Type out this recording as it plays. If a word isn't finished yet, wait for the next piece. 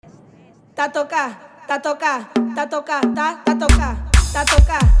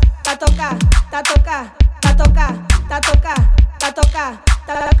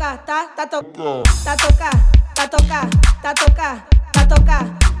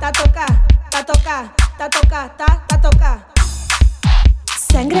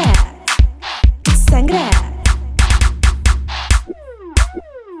Sangra, sangra.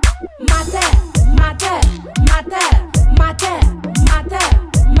 Mata, mata, mata, mata, mata,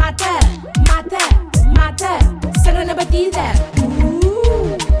 mata, mata, mata. Sangra na batida.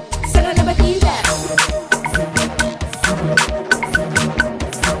 Sangra na batida.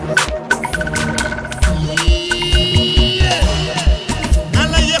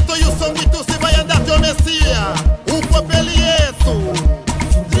 Ela e esto e o som que tu se vai andar de honestia. O papelieto.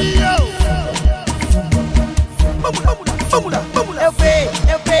 Vamos lá. Eu vi.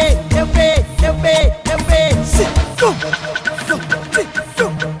 Sim, tum.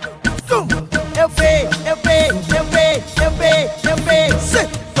 Eu vi. Sim,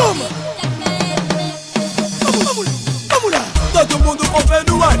 toma. Vamos lá. Todo mundo com o pé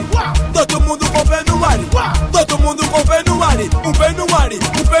no ar. Todo mundo com o pé no ar. Todo mundo com o pé no ar. O pé no ar.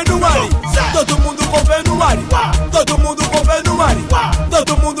 Todo mundo com o pé no ar. Todo mundo com o pé no ar.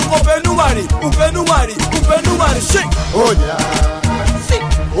 Todo mundo com o pé no ar. O pé no ar. Sim. Olha. Sim.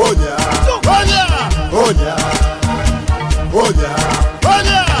 Olha.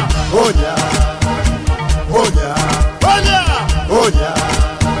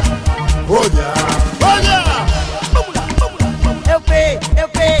 Vamos lá. Eu vi.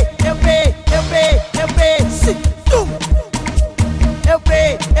 Sim. Tum.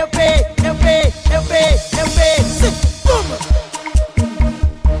 Eu vi. Sim. Toma.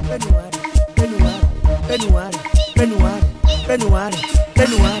 Pé no ar.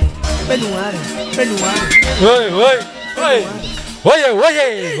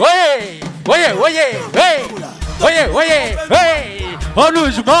 Oi! Ó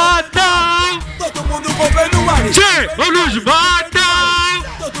nos matam! Todo mundo com pé no ar. Tchê! Ó nos matam!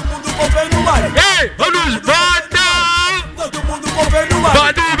 Todo mundo com pé no ar. Ei! Ó nos matam! Todo mundo com pé no ar.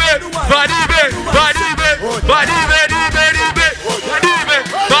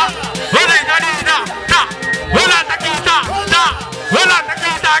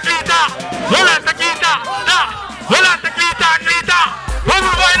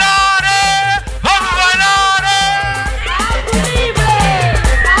 Vamos bailar!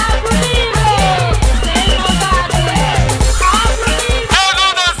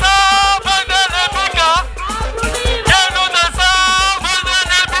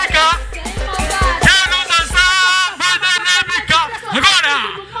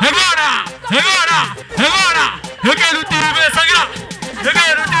 Eu quero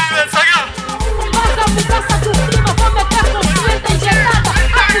te ver sangrar! Mudança do clima, vou meter consciência injetada.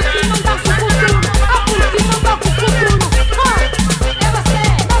 A porque não dá futuro, a porque não dá futuro. É você,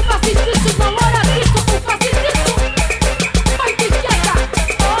 não faz isso, não ora isso, não faz isso. Vai te quieta,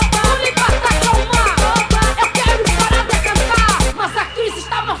 vou me matar, calma. Eu quero parar de cantar, mas a crise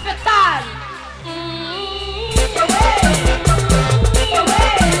está me afetando.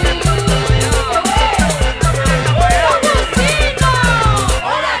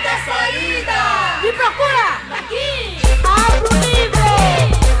 Me procura aqui. Abro livre,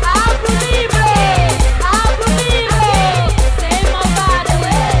 sem maldade.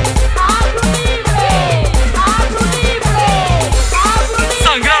 Abro livre.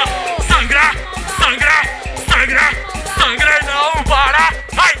 Sangrar e não para.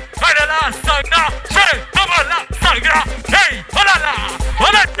 Ai, olha lá, sangrar. Cheio, vamos lá, sangrar. Ei, olha lá,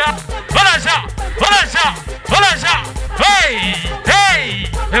 olha já.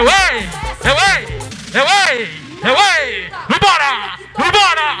 Ei,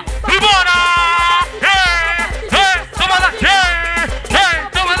 vambora.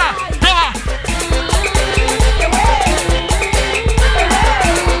 Toma lá, toma.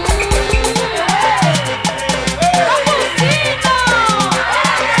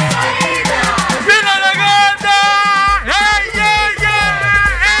 Vila da Gata!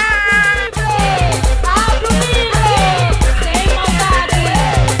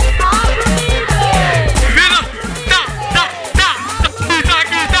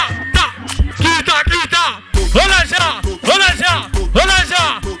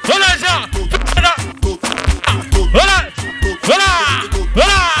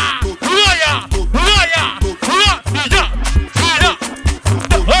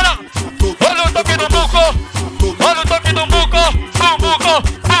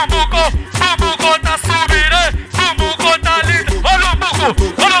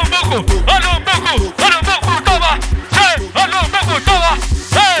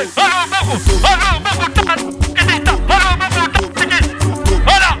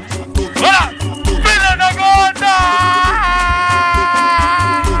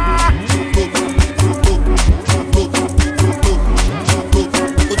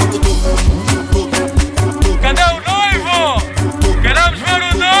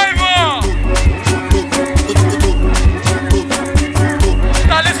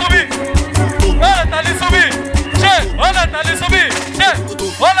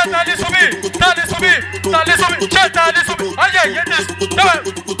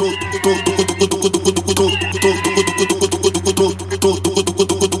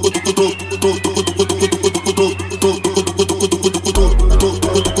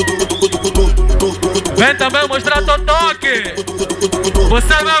 Vem também mostrar teu toque.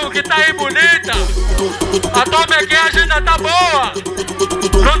 Você mesmo que tá aí bonita. A tua maquiagem ainda tá boa.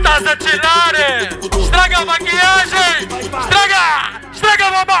 Não tá a tirar. Estraga a maquiagem.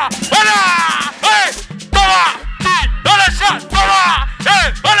 Estraga, mamá. Olha. Ei, toma. Olha, chá, toma.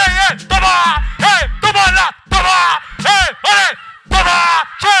 Ei, olha aí, toma. Ei, toma lá, toma. Ei, olha, toma.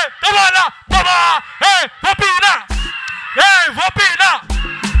 Che, toma lá, toma. Ei, vou pinar. Ei, vou pinar.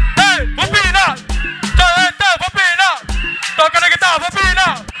 Ei, vou pinar. Vou pinar. Toca na guitarra, vou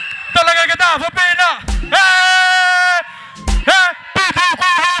pinar. Toca na guitarra, vou pinar.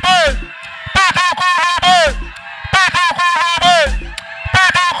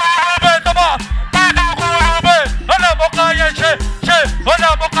 Toma. Olha a boca e enche. Olha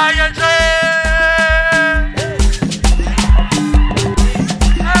a boca e enche.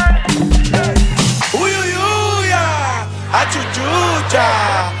 A chuchucha.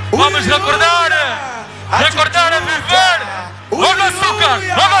 Vamos recordar a viver. Olha açúcar,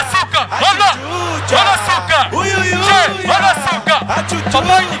 olha açúcar, olha açúcar. Olha açúcar.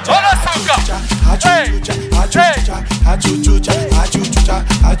 Papai, olha açúcar. A chuchucha.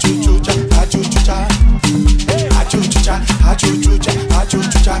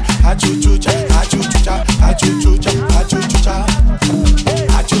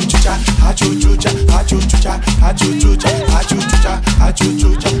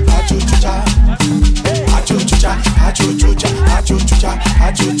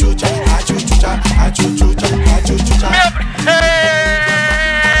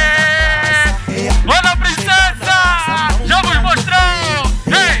 Olha a princesa, já vos mostrou.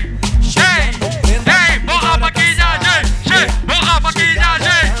 Ei, borra a maquiagem, borra a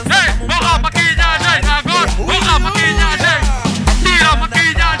maquiagem, borra a maquiagem, agora borra a maquiagem, tira a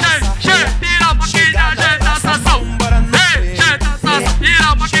maquiagem, tira a maquiagem da Sassou, tira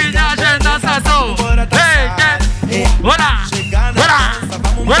a maquiagem da Sassou, bora.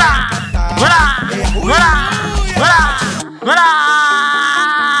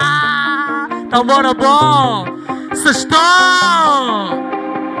 Tá bora bom, sextou.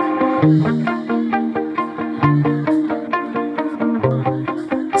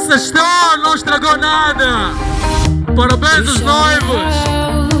 Sextou, não estragou nada. Parabéns aos noivos,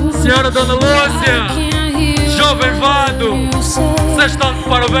 senhora Dona Lúcia, jovem Vado. Vocês estão de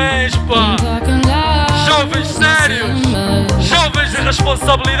parabéns, pá. Jovens sérios, jovens de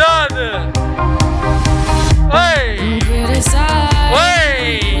responsabilidade. Ei,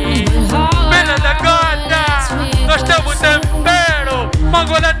 pena da gota, nós temos tempero,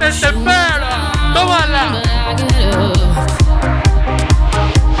 Mangolé tem tempero, toma lá.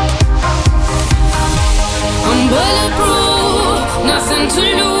 I'm bulletproof, nothing to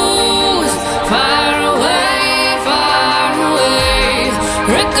lose. Far away,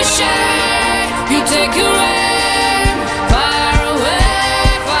 ricochet, you take your aim. Far away,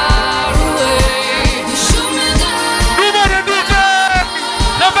 you shoot me down. Número DJ,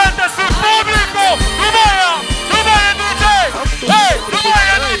 levanta-se o público, Número DJ, ei,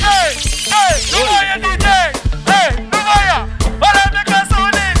 Número DJ, ei, Número DJ, ei, Número, olha a minha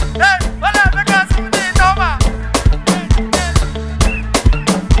caçuni, ei, olha a minha caçuni, toma.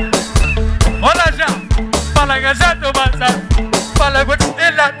 Olha já, fala que já tu passa, fala que tu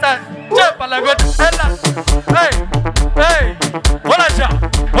ela tá, já fala que tu ela, ei, olha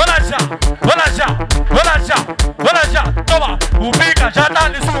já, toma, o pica já tá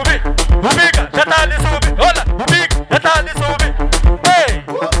ali subir, olha, o pica já tá ali subir, ei,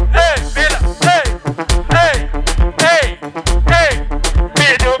 vila, ei,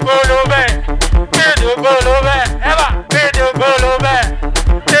 pede o golo bem, Eva, pede o golo bem.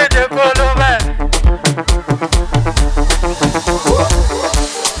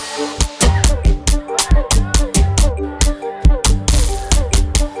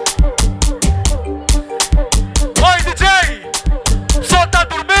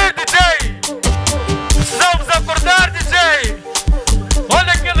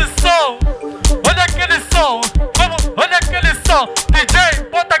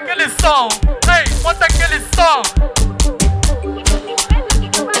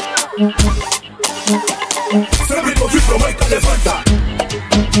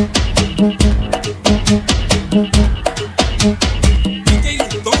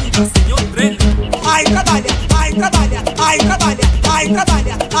 Ai canalha, ai canalha, ai canalha, ai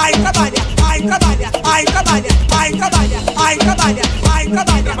canalha, ai canalha, ai canalha, ai canalha, ai canalha, ai canalha, ai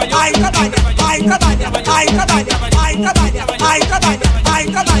canalha, ai canalha, ai canalha, ai canalha, ai canalha, ai canalha, ai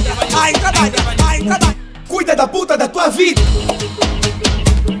canalha, ai canalha, ai canalha. Cuida da puta da tua vida.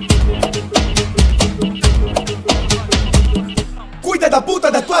 Cuida da puta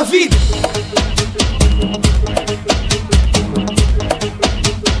da tua vida.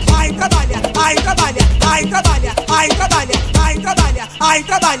 Ai canalha, ai canalha, ai canalha, ai canalha, ai canalha, ai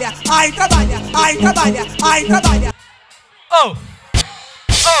canalha, ai canalha, ai canalha, ai canalha. Oh!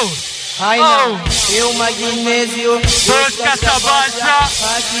 Oh! Ai não, eu magnésio, Dois caixa baixa.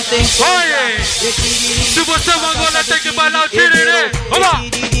 aqui tem Oi! Se você magona tem que bailar o tiriri. Vamos lá!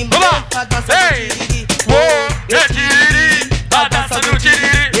 Vamos lá! Ei! Oh! É tiriri! A dança do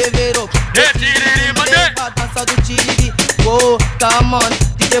tiriri! Reverou, É tiriri, mandei! a dança do tiriri. Oh, come on,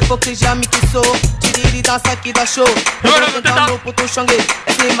 DJ Fox já me quissou. Tiriri dança que dá show. Eu vou tentar no puto xangue,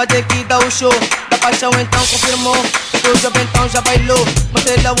 é cima de que dá o show. Da paixão então confirmou, o jovem então já bailou.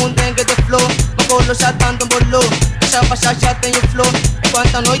 Mostrei lá um dengue de flow, meu bolo já dando bolô. Deixa baixar já tem o flow,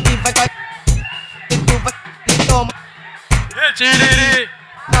 enquanto a noite vai cair. E tu vai e toma. É tiriri!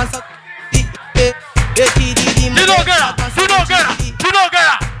 Dança, tiriri. De Nogueira! De Nogueira! De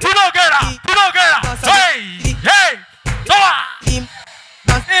Nogueira! De Nogueira! De Nogueira! Ei! Ei! Toma!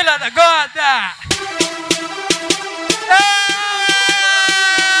 Ilha da Gorda!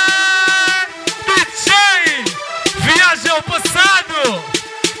 DJ! Viagem ao passado!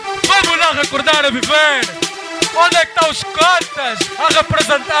 Vamos lá recordar a viver! Onde é que estão os cotas a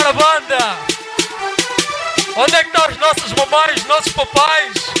representar a banda? Onde é que estão os nossos mamães, nossos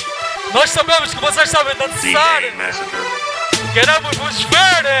papais? Nós sabemos que vocês sabem dançar! Queremos vos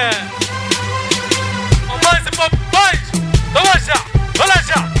ver! Mamães e papais! Toma já! Olha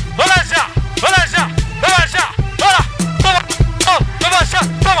já! Olha já! Olha já! Toma já! Olha! Toma! Toma já!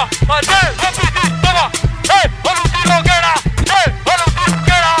 Toma! Mandei! Vou pedir! Toma! Ei! Olha o Tirogueira! Ei! Olha o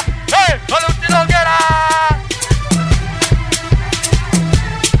Tirogueira! Ei! Olha o Tirogueira!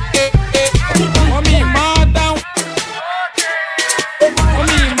 Me matam.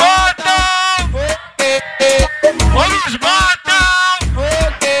 Nos matam! Nos matam!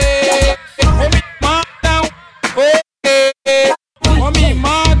 Me matam. Me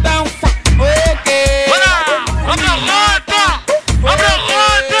matam. Olha! Abre a rota! Abre a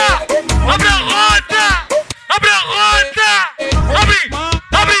rota! Abre a rota! Abre a rota! Abre!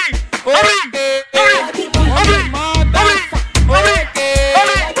 Abre! Abre! Abre! Abre! Abre!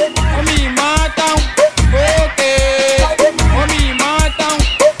 Abre! Me matam. Me matam.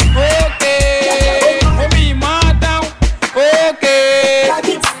 Me matam.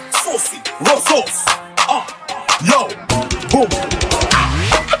 Saucy, raw sauce. Yo, boom.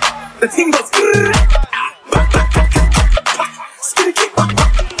 The thing goes.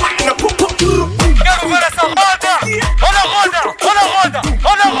 Quero ver essa roda! Olha a roda! Olha a roda!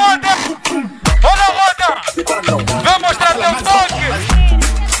 Olha a roda! Olha a roda! Vem mostrar teu toque!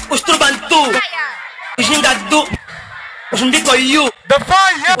 Os trubantu, os gingadu, os mbicoiu, The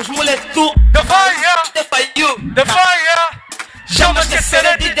fire! os muletu, The fire! os tefaiu, The fire! Chama que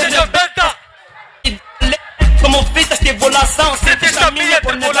será de 90! como fitas de tribulação, Sentiste a minha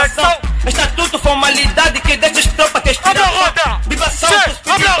tribulação? Estatuto, formalidade que deixa as tropas que Abre a roda! Vivação,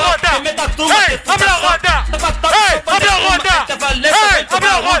 Abre a roda! Ei, abre a roda! Ei, abre a roda! Ei, abre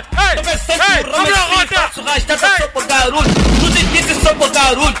a roda! Ei, abre a roda! Só por barulho, nos edifícios só por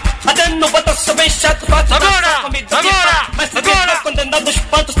barulho. Até não bota só bem chato, fácil. Agora! Mas se Agora! vê condenado os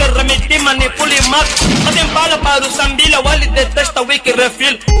pontos, se remete, manipula e mata. Até bala para o sambilha, o Ali detesta o wiki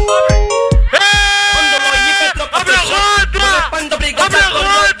refil. Abre a roda! Abre a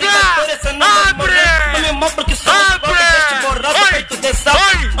roda! Abre! Porque somos próprios deste borrado feito de sal.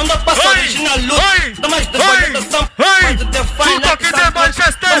 Anda passa original luz. Dá mais de valorização. Mas o define Um toque de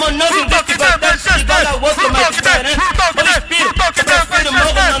Manchester! como nós Um toque de investigadores Manchester! igual a outro Um mais toque de... diferente. Um toque de... Respiro, Um toque de prefiro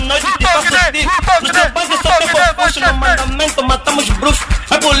morrer na Manchester! noite Um que toque passa de... de. Um toque Nos de... debates Um só toque tem de fofuxo no Manchester! mandamento. Matamos bruxos.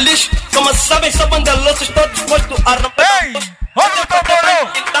 Vai pro lixo. Como sabem, são bandelosos todos postos a ramar. Ei! Olha o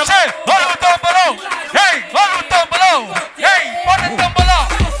tamborão! Ei! Olha o tamborão! Ei! Olha o tamborão! Ei! Olha o tamborão!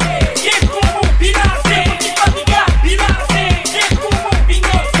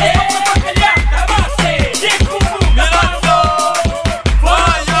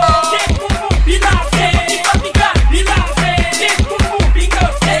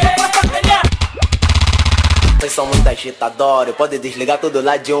 Vocês são muito agitadores, pode desligar tudo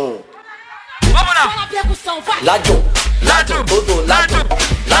lá de um. Vamos lá! Fala a percussão, vai! Lá de um, Lá de um, tudo lá lá de de um.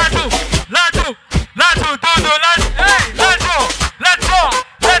 um.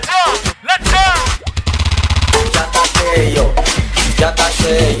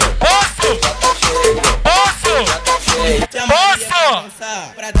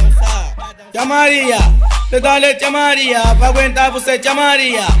 Tia Maria, le dá-lhe Tia Maria, pra aguentar você, Tia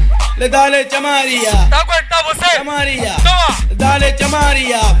Maria. Le dá-lhe Tia Maria, Pra aguentar você. Tia Maria. Toma. Le dá-lhe Tia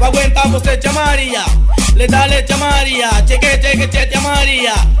Maria, pra aguentar você, Tia Maria. Le dá-lhe Tia Maria, cheque, Tia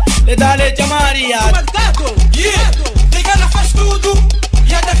Maria. Le dá-lhe Tia Maria. Marcado, Ligana faz tudo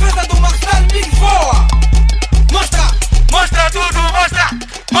e a defesa do Marcelo me voa. Mostra tudo,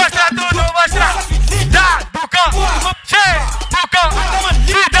 mostra tudo, mostra. Dá do campo, cheio do campo,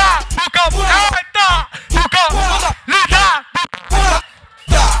 lhe dá do campo, eita, do campo, lhe dá do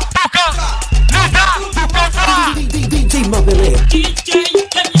campo, lhe dá do campo.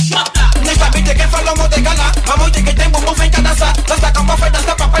 Nesta vida que falamos de gala, vamos de que tem bumbum, vem cá dançar. Dança com papai,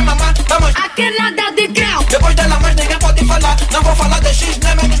 dança papai e mamãe, vamos. Aqui nada de grau, Depois dela mais ninguém pode falar. Não vou falar de X,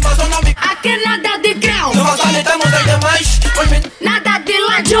 nem menos, mas o nome. aqui nada de grau, No Vazale estamos aí demais. Pois me nada de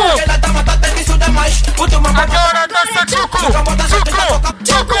ladrão. ela tá matando isso demais. Puto mamãe. Agora dança tchucu, tchucu,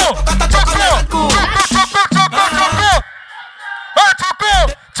 tchucu,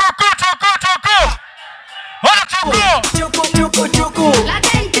 olha tchucu, Lá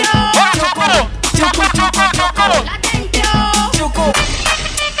dentro, olha tchucu, lá dentro.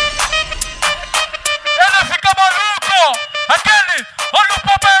 ele fica maluco, aquele, olha o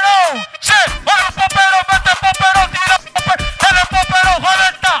poperão, olha o poperão, mete poperão, tira poperão, ele é poperão,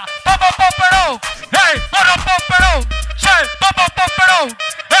 roleta, toma poperão, ei, olha o poperão, toma poperão,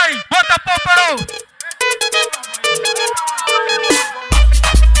 ei, bota poperão.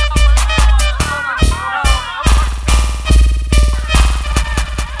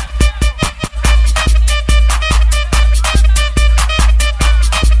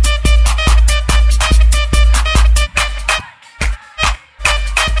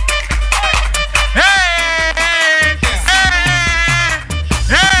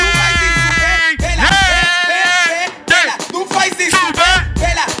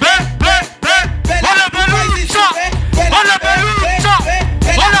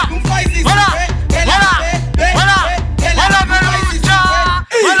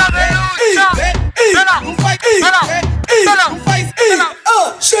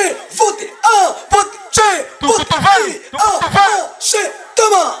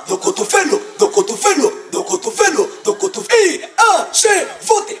 Do cotovelo, do cotovelo, do cotovelo, do cotovelo. E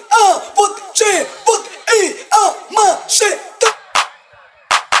vote, vote, macheta.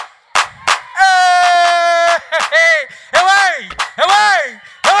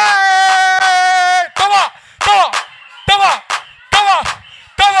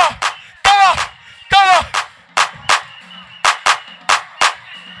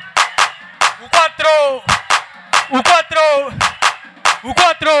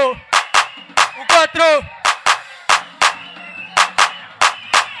 O quatro.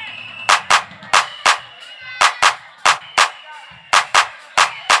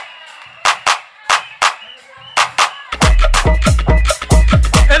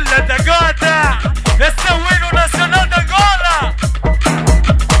 Ele é da Gota, esse é o hino nacional da Angola.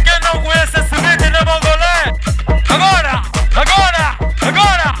 Quem não conhece esse beat de mongolé? Agora, levante,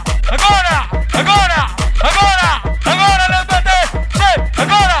 agora,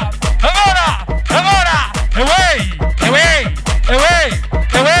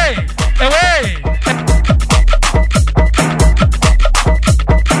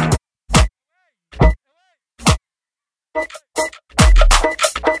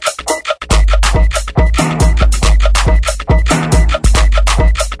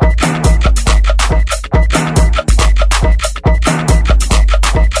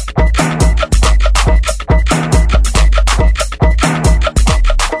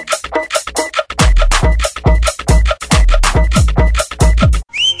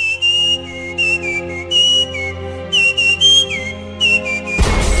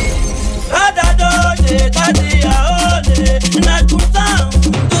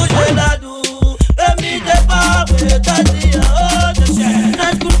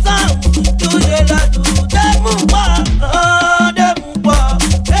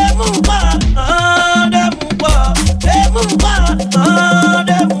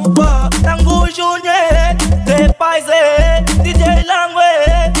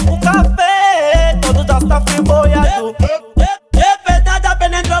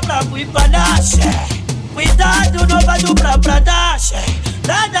 Cuidado, não vai dupla pra dar.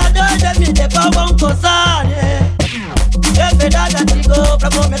 Nada doida, me depois vão coçar. É verdade, antigo, pra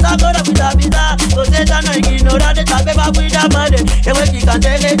começar agora cuida a vida. Você tá na ignorância, sabe pra cuidar, mano. Eu é que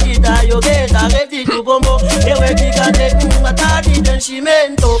cantei, redita, eu que tá redito, como eu é que cantei, uma tarde,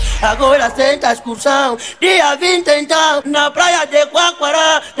 enchimento. Agora senta a excursão, dia 20 então, na praia de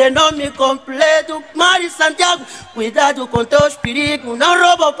Quaquará, de nome completo, Mari Santiago. Cuidado com teus perigos, não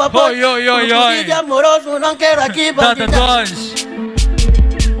rouba o papai. Oi. Amoroso, não quero aqui bandidagem.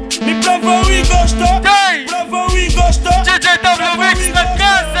 Me provou e gostou. Provou e gostou. DJ W Mix na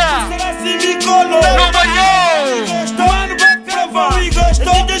casa. Será se me colou. No banho. Mano, provou e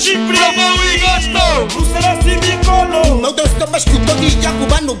gostou. Provou e gostou. O será se me colou. Meu Deus, tô mais que o Tony Iago.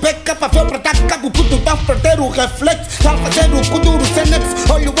 Mano, beca pra ver pra dar cabo. Puto, vai perder o reflexo. Vai fazer o kuduro sem nexo.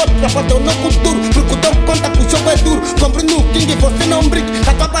 Olha o outro, rapaz, eu não futuro. Porque o teu conta que o jogo é duro. Compre no King e você não brinque.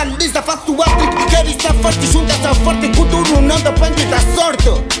 A tua baliza, faço o atrick. Queres ser forte, junta-se ao forte. Kuduro não depende da sorte.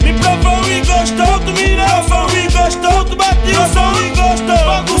 Me provou e gostou, tu mirou, provou e gostou, tu bateu, provou e gostou.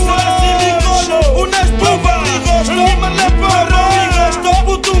 Bagunça assim me colou, o Nes provou e gostou, Lima na provou e gostou,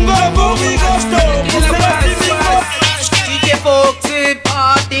 Putunga provou e gostou, bagunça assim me colou. DJ Foxy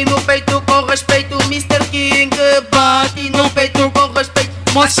bate no peito com respeito, Mr. King bate no peito com respeito,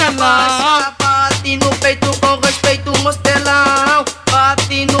 Mashallah. Bate no peito com respeito, Mostelão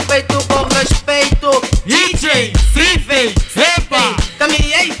bate no peito com respeito, DJ, Frivei, Epa.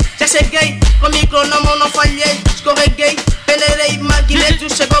 Caminhei, já cheguei, com micro na mão não falhei, escorreguei, peneirei, magneto,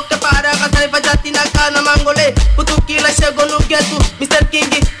 chegou que para a saiva já tinha cana, mangolê, Putuquila chegou no gueto, Mr.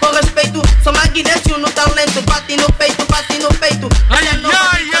 King, com respeito, sou magneto no talento, bate no peito, ai,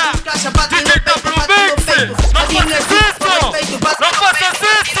 caixa, bate no peito, não faças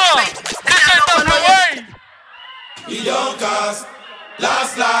isso, DJ W. We don't cast,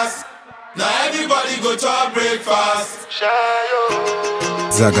 last. Now everybody go to our breakfast.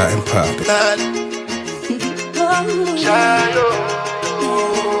 Zaga Empire.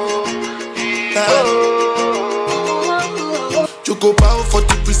 You go bow for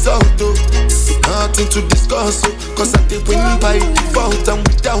the result, oh. Nothing to discuss, oh. Cause I did win by default and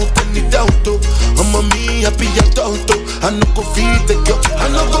without any doubt, oh. I'm a me happy adult, oh. I no go feed the girl,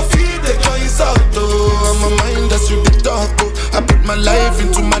 insult, oh. I'm a mind that's you the talk, oh. I put my life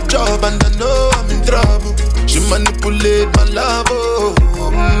into my job and I know I'm in trouble. She manipulate my love, oh.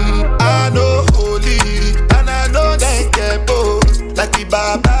 I know holy and I know they get both. Like the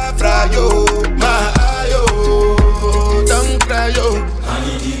Baba Frayo, my ayo, don't cry, yo. I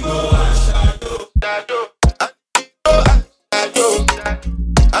need to go and shadow. I need to go and shadow.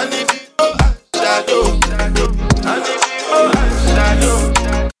 I need to go and shadow.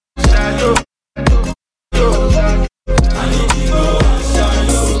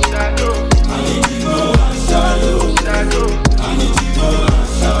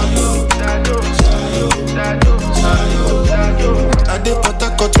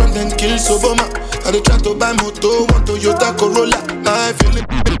 Kill Soboma. I dey try to buy moto, want Toyota Corolla. My feelings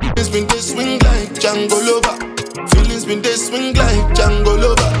been they swing like Django Lover. Feelings been they swing like Django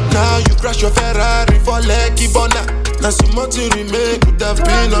Lover. Now you crash your Ferrari for Lucky Bona. Now some more to remake could have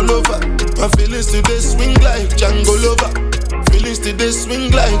been all over. My feelings today swing like Django Lover. Feelings today swing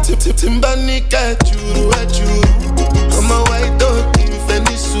like Timbani at you. I'm a white dog in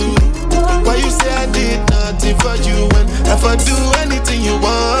Venice. Why you say I did nothing for you when if I do anything you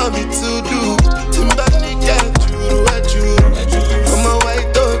want me to do? Timbani at you. I'm a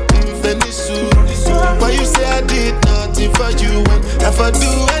white dog in Venice. Why you say I did nothing for you when if I do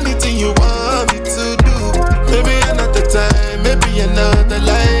anything you want me to do? Maybe another time, maybe another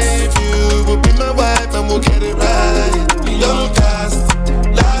life. You will be my wife and we'll get it right. Young cast,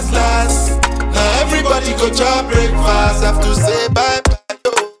 last. Now everybody go to breakfast. Have to say bye.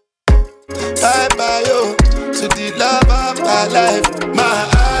 Bye, yo, to the love of my life, my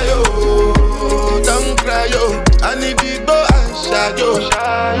ayo, don't cry, yo. I need to go and shadow. I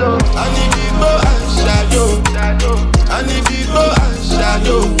need to go and shadow. I need to go and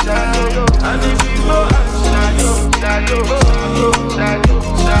shadow. I need to go and shadow.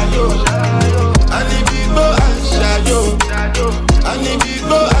 I need to go and shadow. I need to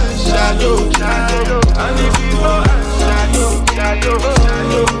go and shadow. I need to go and shadow.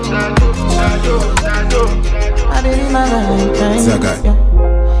 I believe my Valentine's.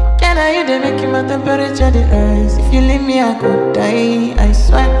 Can I hear them making my temperature the rise? If you leave me, I could die. I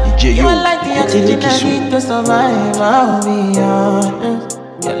swear. You are like the oxygen I need to survive. I'll be honest.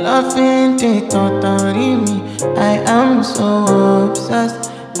 Your love ain't it totally me. I am so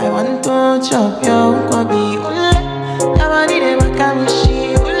obsessed. I want to chop your kwabi. Ule, nobody dey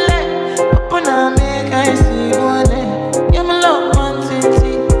wakamishi. Ule, open up, make I see one. You're my love, one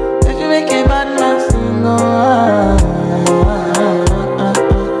city. If you make a bad man sing, oh.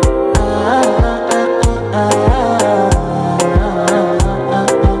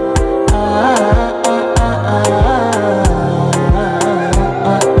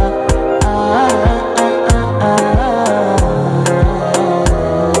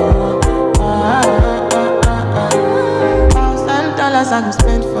 go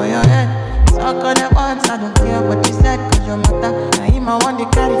spend for your head. Talk on it once, I don't care what you said, cause your matter. Now him I want to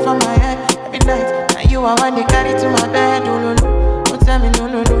carry from my head every night. Now you I want to carry to my bed. Oh, no, no. Don't tell me no,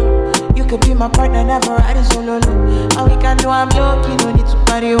 no, no. You could be my partner, never riding solo, no. All we can do, I'm low-key, no need to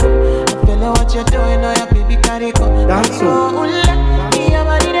party, oh. I feel like what you're doing, oh, yeah, baby, carry go. Dance, oh, your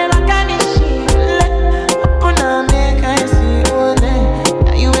body never can be shit. Open up, make I see, oh,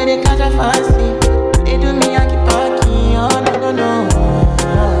 now you ready, catch a fancy. They do me, I keep talking, oh, no, no, no.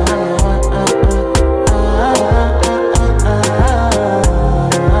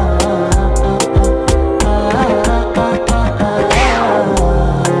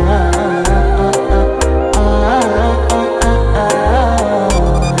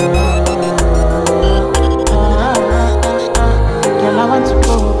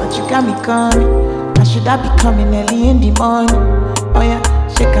 Got me coming. Now should I be coming early in the morning? Oh yeah,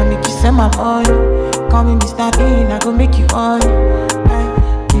 she can make you send my money. Call me Mr. Bean, I go make you on.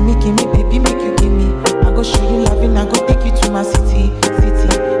 Give me, baby, make you give me. I go show you loving, I go take you to my city.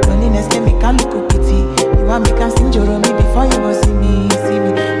 Loneliness can make a look pity. You want me can sing your me before you go see me.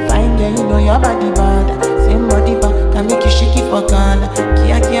 Fine girl, you know your body bad. Same body bad, can make you shake it for Ghana.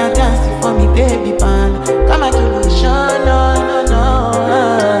 Kia dancing for me, baby pan. Come and do the show, no.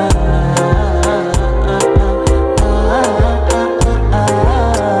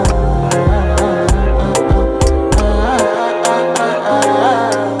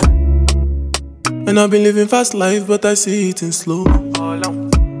 And I've been living fast life, but I see it in slow.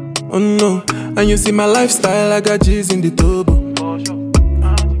 Oh no, and you see my lifestyle, I got G's in the turbo.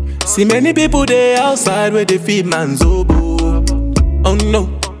 See many people there outside where they feed man's oboe. Oh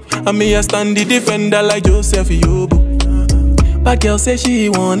no, and me I stand the defender like Joseph Yobo. But girl say she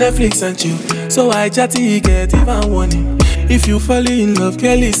want Netflix and chill, so I chatty get even warning. If you fall in love,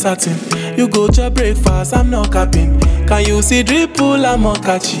 Kelly satin. You go to breakfast, I'm not capping. Can you see dripple, I'm not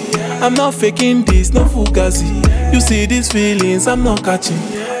catchy. I'm not faking this, no fugazi. You see these feelings, I'm not catching.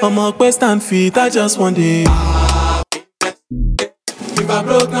 I'm a quest and feet, I just want it. If I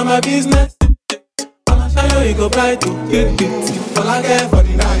broke, now my business. I'ma show you go bright, all I get for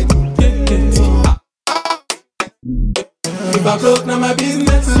the night. If I broke, now my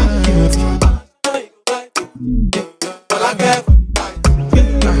business. I'ma show you go bright, all I get for the night.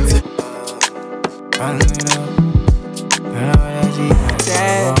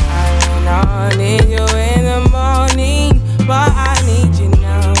 I need you in the morning, but I need you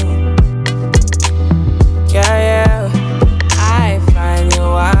now. Yeah. I find you,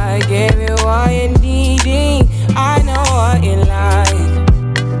 I give you all you needing. I know what you like.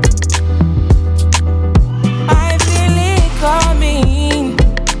 I feel it coming.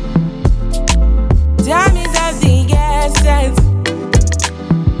 Time is of the essence.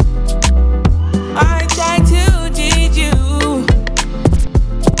 I try to teach you,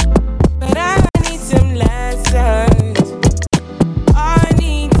 but I need some lessons. I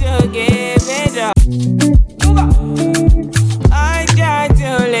need to give it up. I try to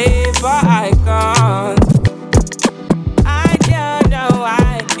live, but I can't. I don't know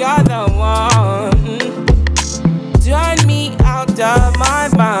why you're the one. Turn me out of my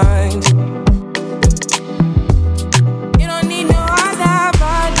mind. You don't need no other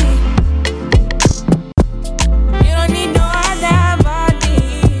body. You don't need no other body.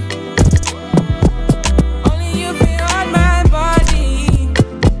 Only you feel on my body.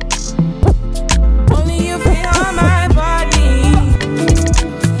 Only you feel on my body.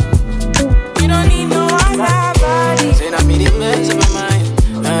 You don't need no other body. Say that me the mess of my mind,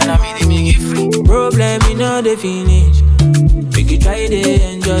 and I me the make it free. Problem in all the finish. Make you try to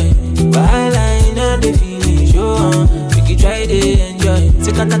enjoy. While I know the finish, make you try to enjoy.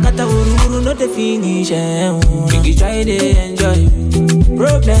 Say kata uru no the finish, make you try to enjoy.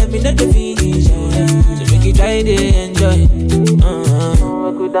 Problem in all the finish, so make you try to enjoy.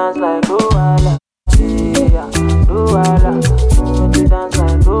 Make you dance like Luala, yeah, Luala. Make you dance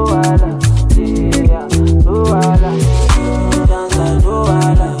like Luala, yeah, Luala. Make you dance like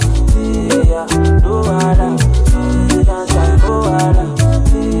Luala, yeah, Luala. Make you dance like Luala,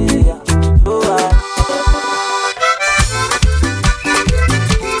 yeah, Luala.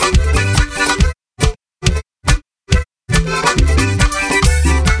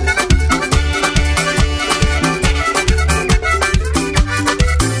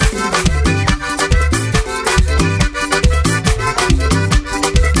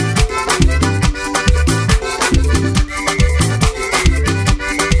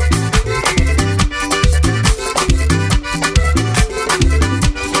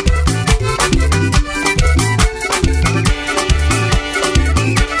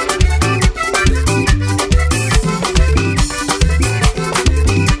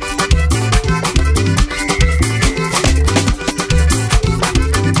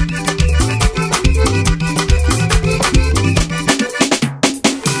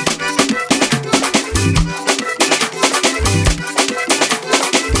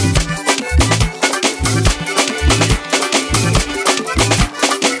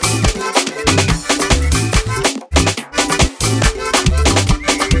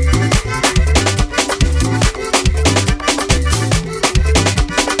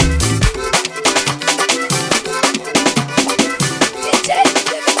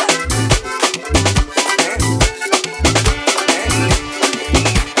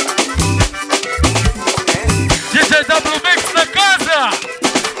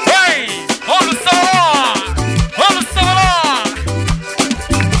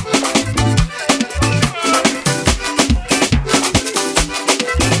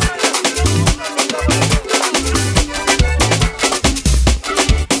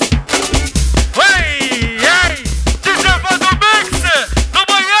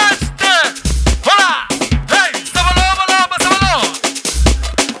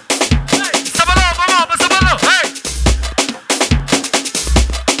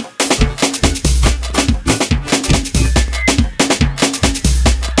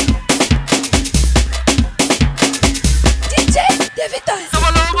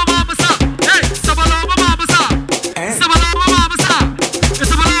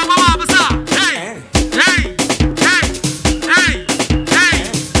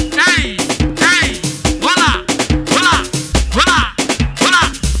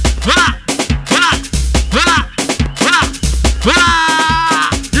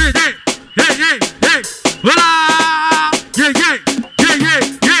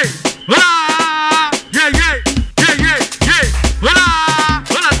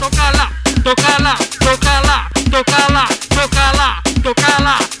 toca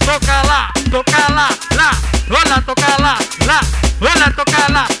lá, toca lá, toca lá, lá. Olha, toca lá, lá. Olha,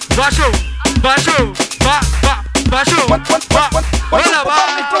 toca lá. Baixou, baixou, baixou. Olha,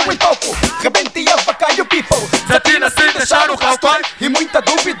 vai. Rebente e avacalho people. Zatina sem deixar o rastro. E muita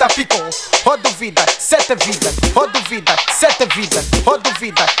dúvida ficou. Oh duvida, 7 vidas. Oh duvida, 7 vidas. Oh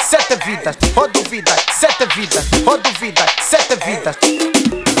duvida, 7 vidas. Oh duvida, 7 vidas. Oh duvida, 7 vidas.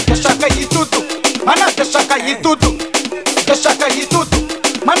 Deixa cair tudo, mana, deixa cair tudo. Deixa cair tudo,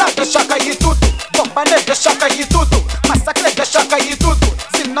 mana, deixa cair tudo. Bombane, deixa cair tudo. Massacre, deixa cair tudo.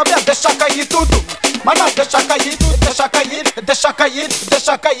 Zinobia, deixa cair tudo. Mana, deixa cair, deixa cair, deixa cair,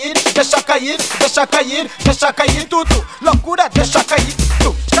 deixa cair, deixa cair, deixa cair, deixa cair tudo. Loucura, deixa cair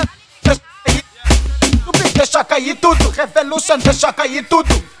tudo. Deixa cair tudo. Revolution, deixa cair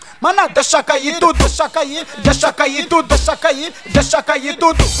tudo. Mana, deixa cair tudo, deixa cair, deixa cair tudo, deixa cair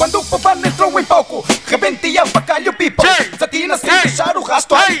tudo. Quando o povo entrou em palco, rebentia avacalho people. Zatina sem deixar o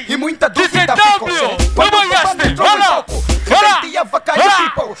rastro e muita dúvida ficou. Quando o povo entrou em palco, rebentia avacalho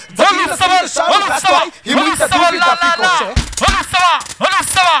people. Zatina sem deixar o rastro e muita dúvida ficou. Olha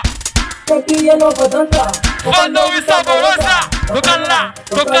só. Quando isso saborosa, toca lá,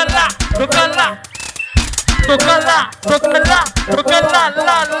 toca lá, toca lá. Toca lá,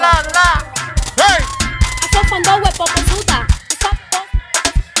 lá. Hey! A sua fandão é popozuda.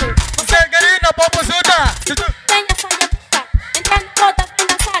 Você querida popozuda. Tem a saia puta. Entra no roda, vem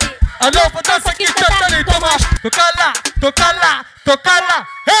dançar. A nova dança que tá ali, toma. Toca lá, toca lá, toca lá.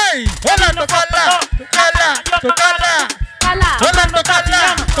 Hey! Olha, toca lá, toca lá, toca lá. Olha, toca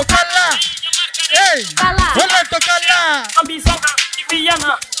lá, toca lá. Ei! Olha, toca lá. Ambição e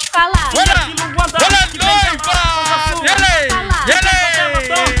Viana. Olha noiva!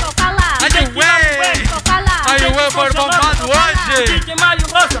 Aí o amor bombado hoje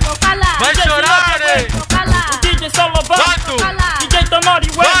vai chorar, DJ Solobato, DJ Tonori,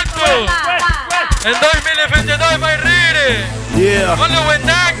 em 2022 vai rir. Olha o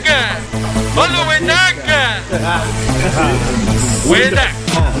Endeca, olha o Endeca.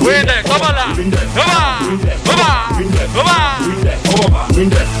 Windex, toma lá, DJ,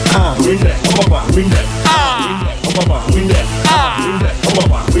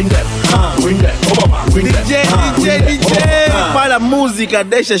 para a música,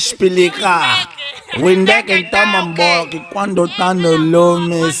 deixa explicar. Windex então mambo, que quando tá no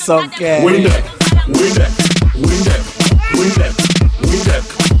lume só quer. Windex.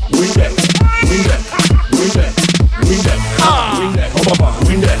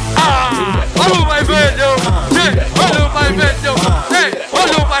 Olha o mais velho, olha o mais velho,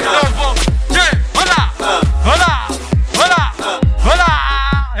 olha o mais novo, olha,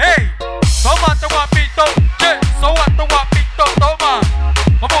 ei, toma teu apito, só teu apito, toma,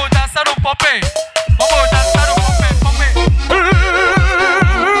 vamos dançar um pop,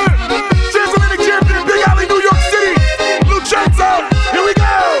 Cheers to the champion, Big Alley, New York City, Lucia, here we go.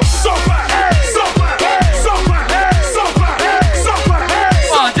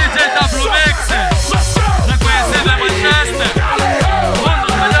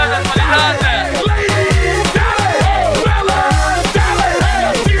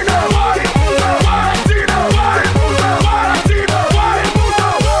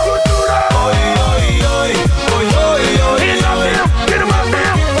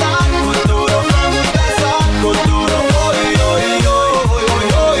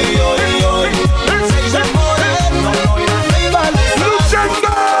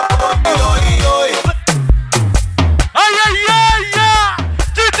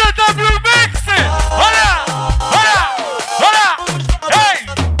 DJ W Mix, já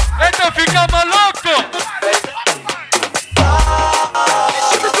conhecendo a Manchester, um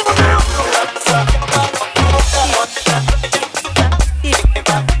dos melhores da atualidade.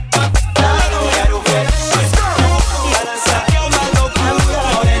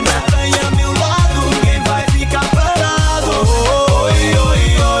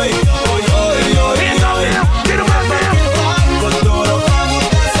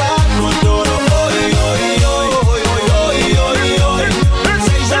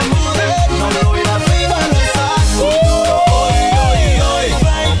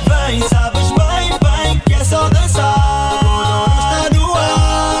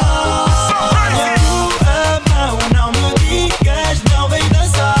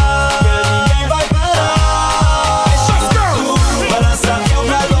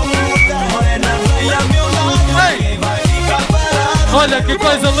 Olha que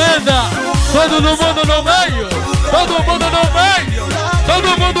coisa linda! Todo mundo no meio! Todo mundo no meio!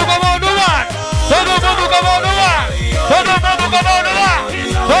 Todo mundo com a mão no ar! Todo mundo com a mão no ar! Todo mundo com a mão no ar!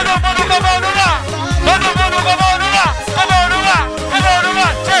 Todo mundo com a mão no ar! Todo mundo com a mão no ar! Com a mão no ar! Com a mão no ar!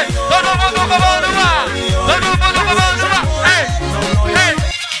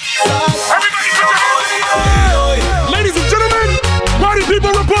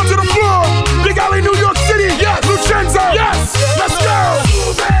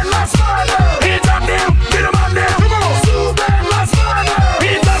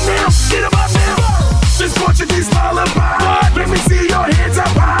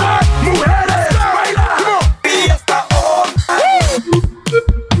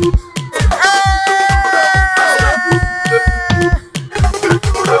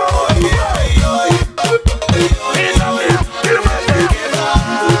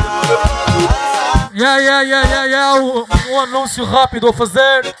 anúncio rápido a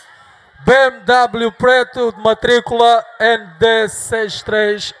fazer. BMW preto de matrícula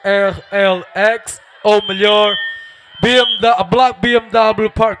ND63RLX, ou melhor, a black BMW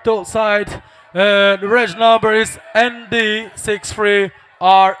parked outside. The reg number is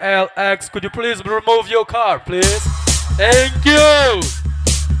ND63RLX. Could you please remove your car, please? Thank you.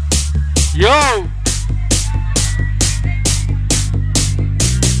 Yo.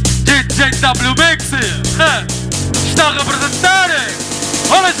 DJ W Mix está a representar.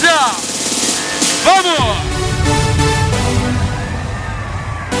 Olha já. Vamos.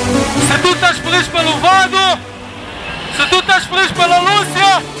 Se tu estás feliz pelo Vado, se tu estás feliz pela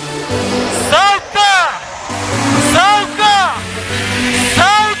Lúcia, salta! Salta!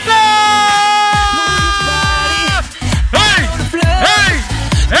 Salta! Ei! Ei!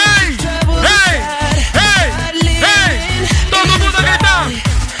 Ei! Ei! Ei! Ei! Todo mundo a gritar!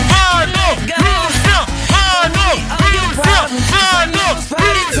 Vado! Lúcia! Vado! Lúcia! Vado!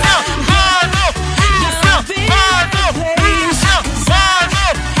 Lúcia! Vado! Lúcia! Vado! Lúcia!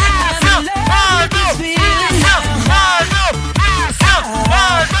 Vado! Lúcia! Vado! Lúcia!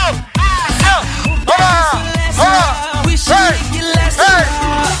 Vado! Lúcia! Vado!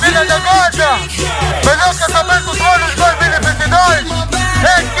 Filha da Gorda, melhor casamento do ano de 2022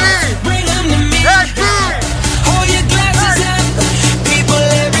 é aqui, é aqui.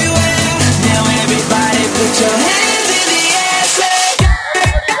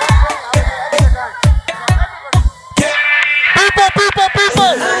 People, people,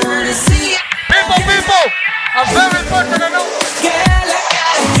 people, people, people, I'm very important announcement.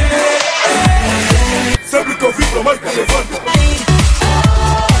 Sempre que eu vi pra mais que levanta.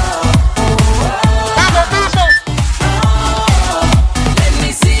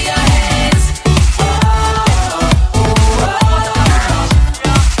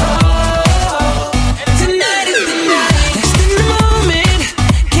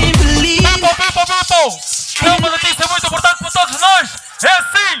 Tem uma notícia muito importante para todos nós. É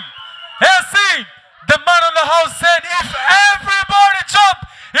assim. The man on the house said, if everybody jump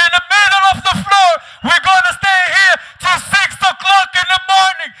in the middle of the floor, we're gonna stay here till 6 o'clock in the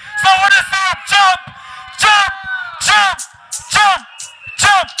morning. So I wanna see you jump, jump, jump, jump, jump,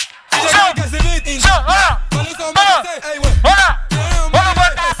 jump, jump. Olha o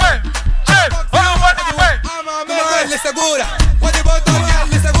bate de pé. Olha o bate de pé. Ele segura, pode botar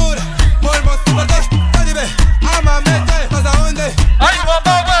ele segura. Mormo, pode ver. Ama mete, mas aonde? Aí,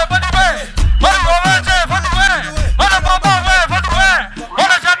 babá, pode ver. Olha o volante, pode ver. Olha o babá, pode ver.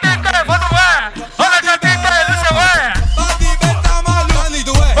 Olha a jatica, pode ver. Olha a jatica, ele se vê. Pode ver, tá maluco.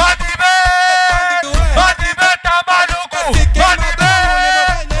 Pode ver, tá maluco. Pode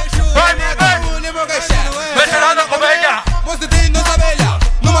ver. Mexe nada com velha. Você tem nossa velha.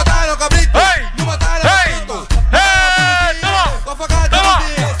 Não mataram o cabrito. Não mataram o cabrito. Com a facada no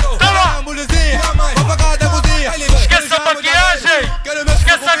dia. Mulherzinha, com a facada no dia. Esqueça a maquiagem.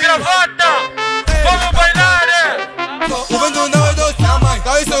 Esqueça a gravata. Vamos bailar, O vento não é doce,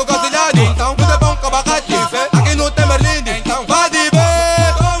 então isso é o gatilhado. Então, tudo é bom com abacate. Aqui não tem merlinde. Então, pode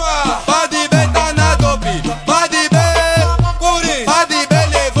ver, toma. Pode ver, tá na dope. Pode ver, curi. Pode ver,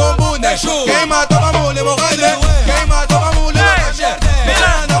 levou um boneco. Quem matou a mulher morrer. Quem matou a mulher morrer.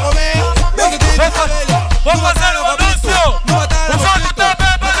 Mirando a comer. vou fazer um anúncio. O Vado tá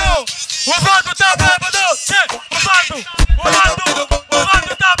bêbado. O Vado tá bêbado. O Vado tá bêbado. O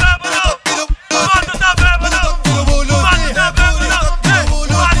Vado tá bêbado.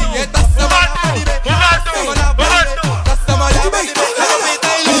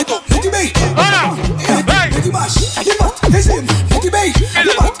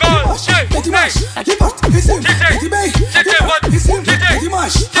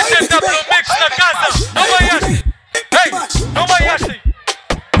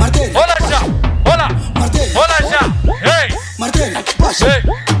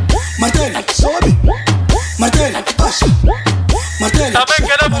 Também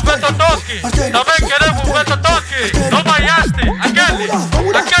queremos ver toque. Também queremos ver toque. Não vaiaste. Aquele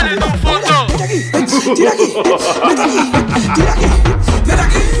do fundo.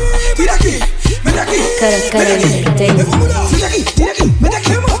 Tira aqui.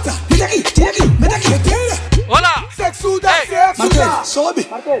 Olá. Martelo, sobe.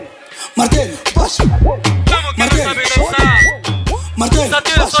 Martelo, baixa. Martelo, sobe. Martelo,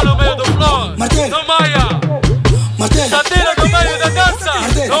 Satira só no meio do floor. Não maia. Satira no meio da dança.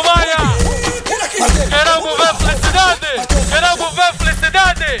 Não maia. Queremos ver felicidade. Queremos ver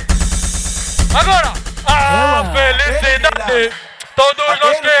felicidade. Agora. A felicidade. Todos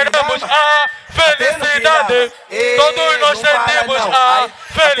nós queremos a felicidade. Todos nós sentimos a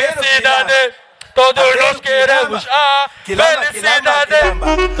felicidade. todos nós queremos a felicidade,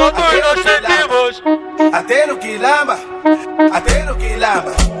 todos nós sentimos. Até no quilamba, até no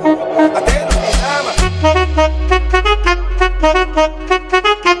quilamba, até no quilamba.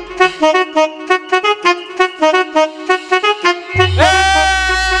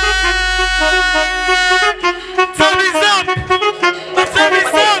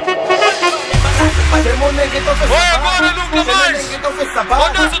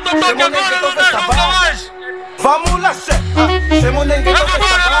 Vamos lá, chefe. Chama o nenguito fez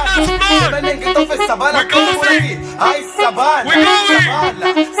sabala. Chama o nenguito fez sabala. Tudo por aqui. Ai, sabala.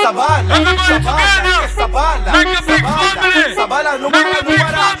 Sabala. Sabala. Sabala. Sabala. Não para, não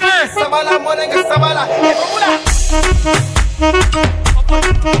para. Sabala, morenga, sabala. E vamos lá.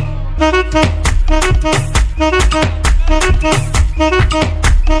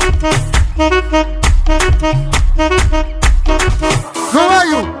 No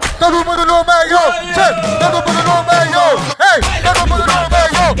meio, todo mundo no meio, todo mundo no meio, ei, todo mundo no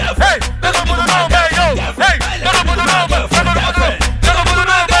meio, ei, todo mundo no meio, ei, todo mundo no meio, todo mundo no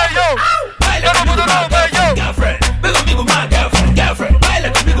meio, todo mundo no meio. Girlfriend, vai comigo, my girlfriend, girlfriend, baila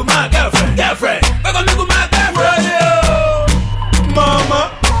comigo, my girlfriend, girlfriend, vai comigo, my girlfriend.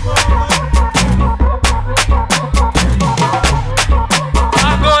 Mama.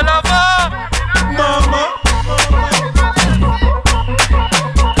 Agora vá, mama.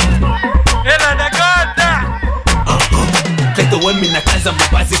 Women na casa, uma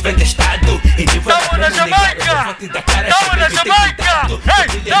base frente estado. Tamo na Jamaica! Tamo na Jamaica! Ei,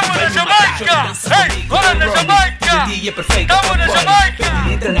 tamo na Jamaica! Ei, bora na Jamaica! Tamo na Jamaica!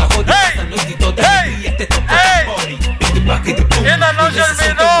 Entra na roda essa noite toda e até tocar body. Ainda não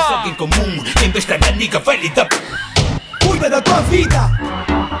germinou! Em comum, quem besta da nigga vai lhe dar. Cuida da tua vida!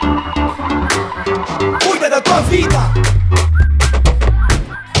 Cuida da tua vida!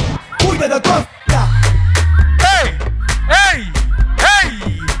 Cuida da tua vida!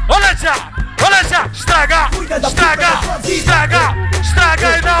 Olha já, estraga e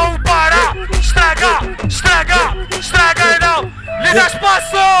não para, estraga e não, lhe dá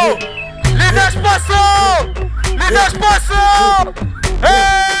espaço,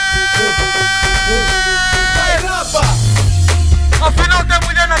 afinal tem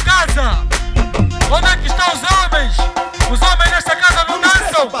mulher na casa, onde é que estão os homens? Os homens nesta casa não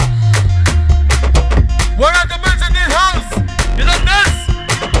dançam. Where are the men in this house? You don't dance?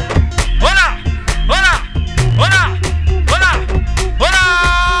 Hola!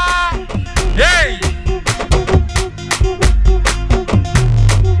 Hey!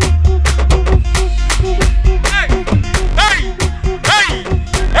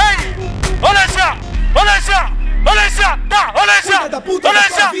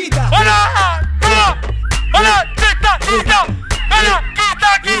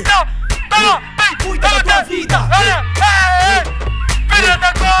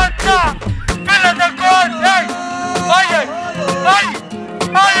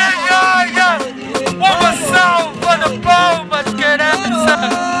 Uma salva de palmas, criança!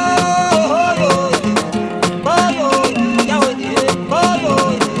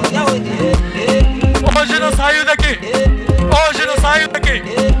 Hoje não saiu daqui!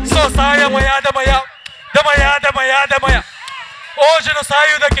 Só sai amanhã de manhã! Hoje não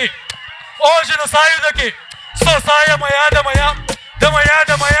saiu daqui! Só sai amanhã de manhã!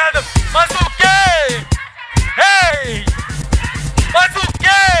 Mas o quê? Ei! Mas o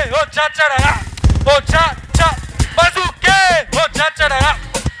quê? Oh, tchá, tcharará! Oh, tchá, tchá! Mas o quê? Oh, tchá, tcharará!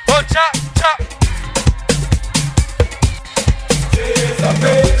 Oh, tchá, tchá!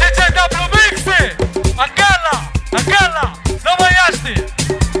 DJ W Mix! Aquela! Não ganhaste!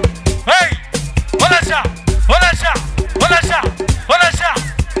 Ei! Olha já! Olha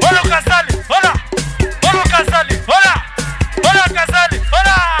o Casale! Olha o Casale! Olha o Casale!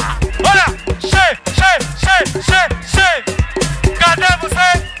 Olha! Che! Cadê você?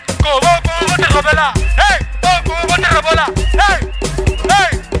 Como vou te revelar? Ei! Como vou te revelar? Ei!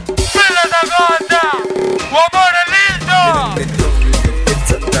 Filha da gota! O amor é lindo!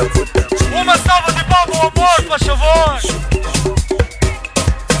 Uma salva de palmas ao amor, por favor!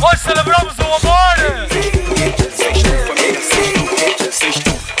 Hoje celebramos o amor! Sexto, família,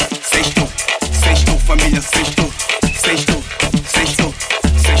 sexto,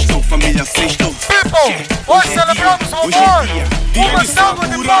 família, sexto. People, hoje celebramos o amor! Uma salva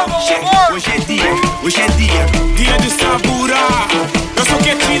de palmas ao amor! Hoje é dia de saburar. Eu sou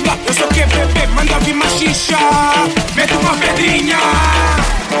quietinha, eu sou que bebê, manda vir machixa, mete uma pedrinha,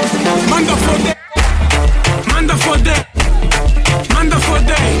 manda foder.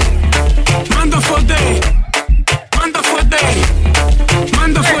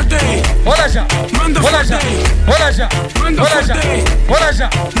 Olha já! igreja.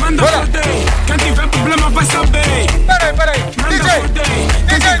 Manda foder, quem tiver problema vai saber. Peraí. DJ.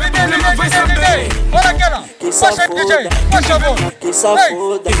 Olha aquela. Baixa aí, DJ. Faz favor. Que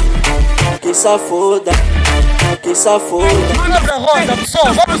safoda. Abre a roda,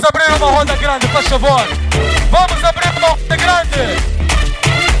 pessoal. Vamos abrir uma roda grande, faz favor. Vamos abrir uma roda grande.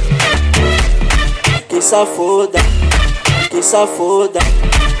 Que safoda.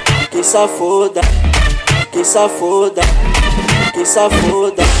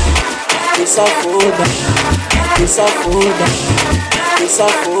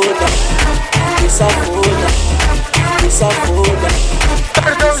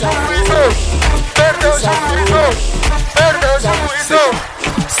 Perdeu o juízo.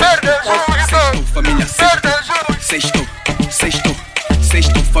 Família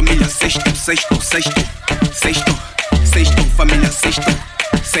sexto, família sexto, família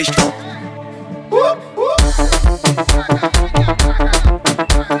sexto.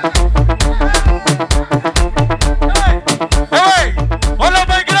 Ei, olha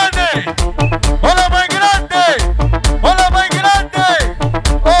bem grande.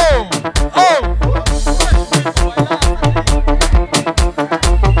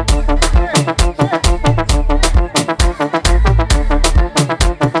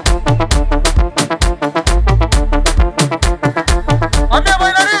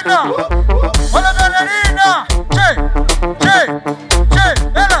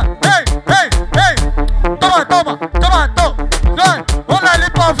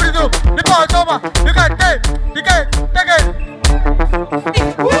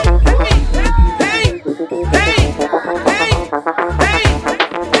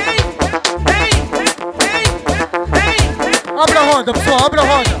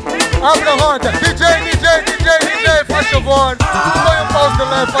 DJ, faz favor. Põe um pause de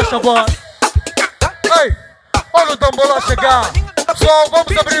leve, faz favor. Ei, olha o tambola chegar. Pessoal,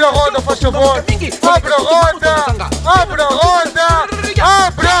 vamos abrir a roda, faz favor. Abre a roda,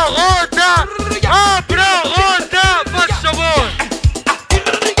 faz favor.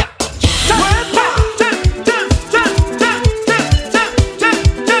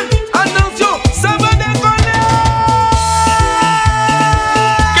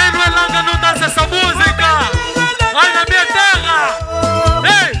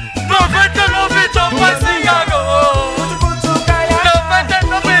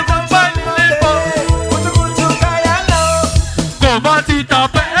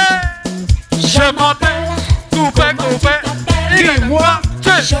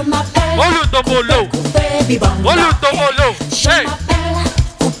 Olha o tombolão. Ei.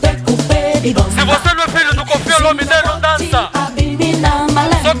 Se você não é filho do Kofi, o nome dele não dança.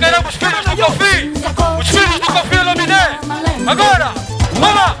 Só queremos filhos do Kofi. Os filhos do Kofi, o nome dele. Agora,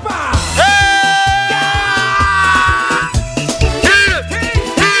 vamos lá.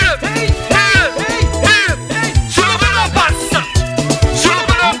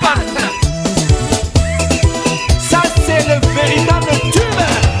 Ça c'est le véritable tube.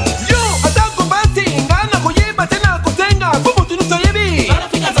 Yo, atako bati, ngana kuyiba tena kutenga, kumu tunusa yebi.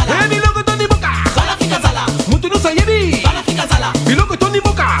 Ebi logo toni boka. Mutunusa yebi. Biloko toni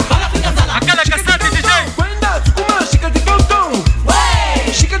boka. Aquela cassete, DJ. Kwenda tukuma shikati kanton.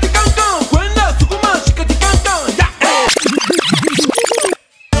 Shikati kanton. Kwenda tukuma shikati kanton. Ya.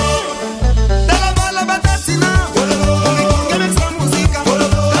 Dala bala batatina. Keme sa música.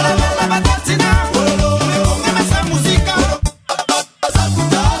 Dala bala batatina. Keme sa música.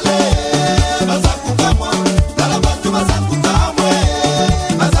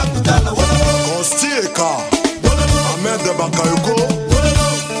 Kostieka, Ahmed Bakayoko.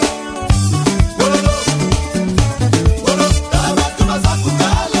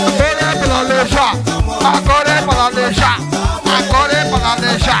 Agora é pra alejar.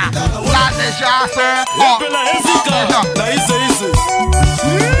 Lanejar, só. É pela Ezica, da Isa.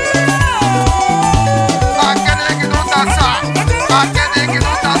 Aquele que não dança. Aquele que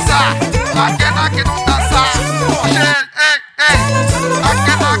não dança. Ei.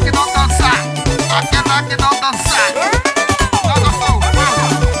 Aquela que não dança.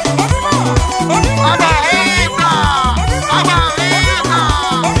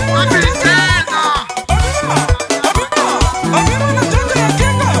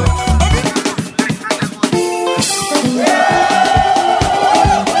 Yeah.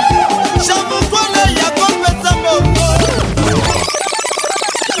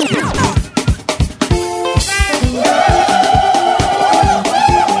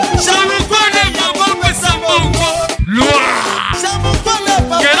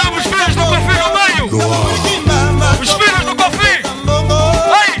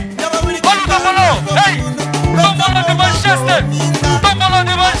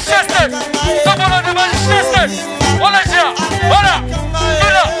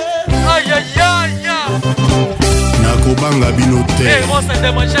 Ei, moça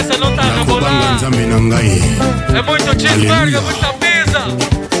de Manchester não tá a rebolar. É muito cheeseburger, muita pizza.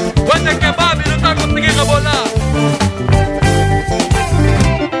 Quando é kebab não tá conseguindo rebolar.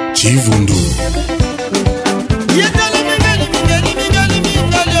 Chivundu.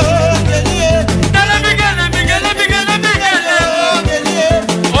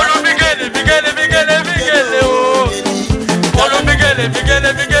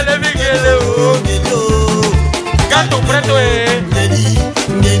 Gato preto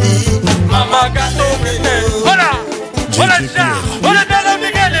Mama gato preto. Hola, hola já. Hola dela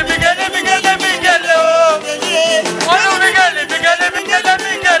Miguel. Hola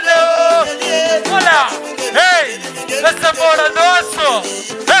Miguel. Hola. Hey, esse bora nosso.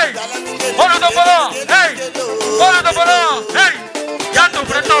 Hey, olha do balão. Hey, olha do balão. Hey, gato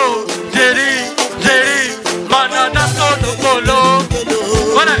preto. Jerry, manana todo colo.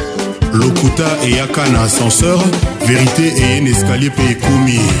 Voilà. Lokuta et Yaka na ascenseur, vérité et un escalier payé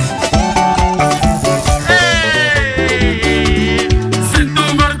commis.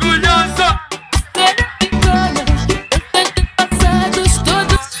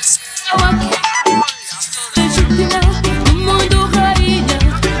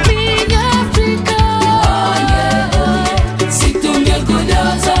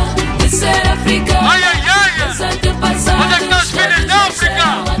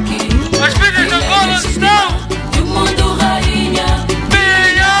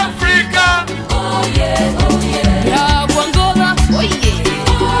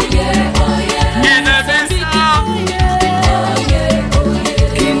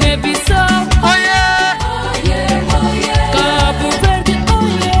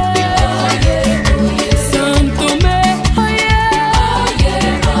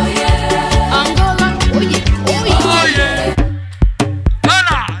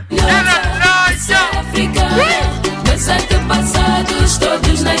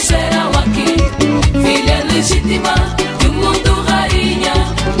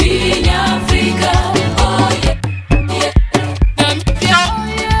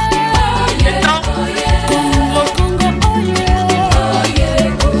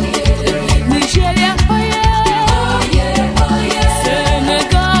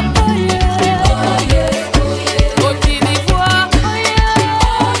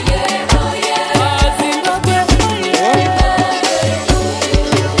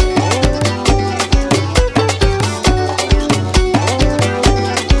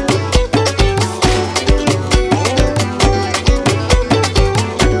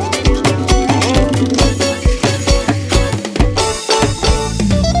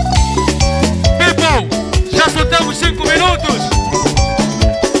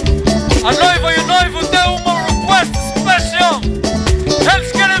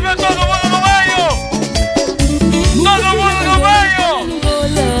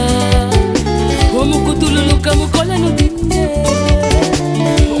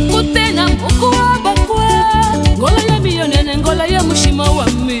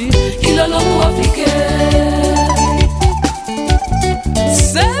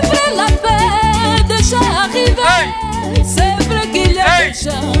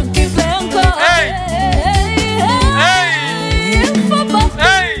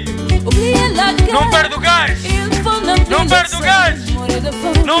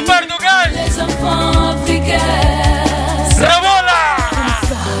 Não perde o gás! Rebola!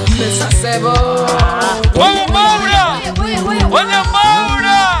 Vamos, Maura! Olha,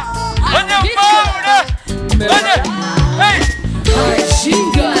 Maura! Olha, Maura! Olha! Ei!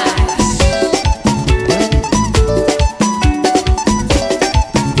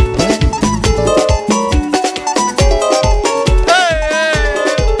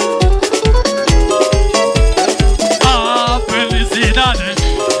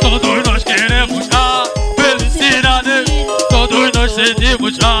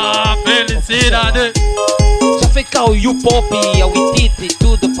 Sentimos a felicidade. Já fica o U-Pop e o Itite e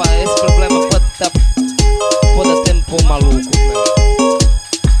tudo para esse problema pode dar tempo maluco, né?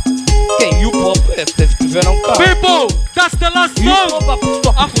 Quem U-Pop teve que ver um carro. People, that's the last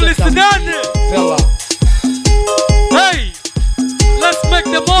song. A felicidade. Hey, let's make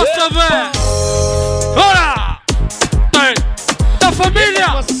the most of it. Ora! Da família!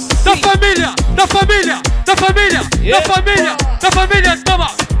 Da família! Da família! Da família! Da família! Da família, toma!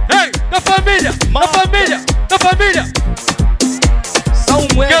 Ei! Da família! Da família! Da família!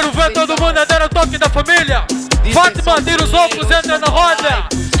 Quero ver todo mundo andar ao toque da família! Fátima, tira os óculos, entra na roda!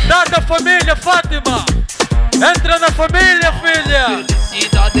 Dá da família, Fátima! Entra na família, filha!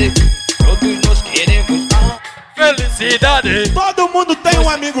 Felicidade, todos nós queremos. Felicidade! Todo mundo tem um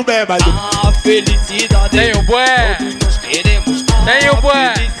amigo bêbado! A felicidade, tem o bué! todos nós queremos. Tem o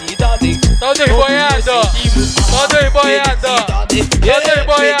bué. Todos boiando. Todos boiando. Todos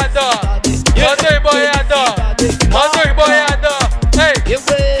boiando. Todos boiando. Todos boiando. Ei,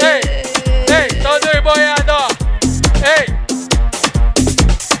 ei, ei, todos boiando. Ei.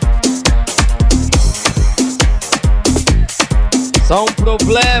 São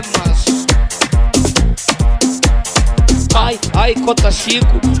problemas. Ai, cota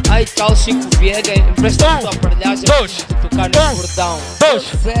Chico, ai, tal Chico Viega, empresta tua aparelhagem pra tocar no cordão.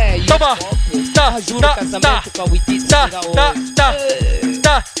 Velho, toma, juro casamento com a Witita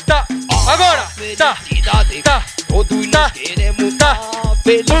tá, agora, felicidade, todos nós queremos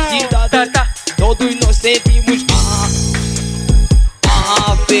felicidade, todos nós sentimos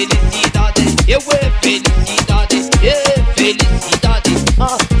felicidade, eu é felicidade, felicidade,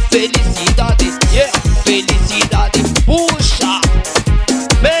 felicidade, felicidade, puxa,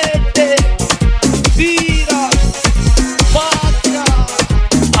 mete, vira, mata,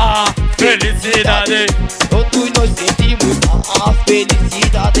 felicidade, todos nós sentimos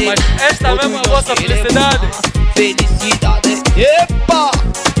felicidade, mas esta mesmo é a vossa felicidade, felicidade, epa!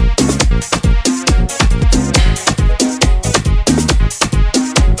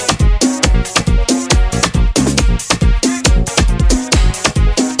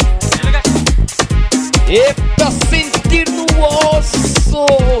 É pra sentir no osso.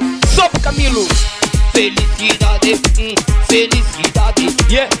 Sobe, Camilo. Felicidade, felicidade,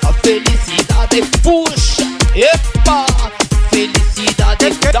 a felicidade puxa. Epa, felicidade,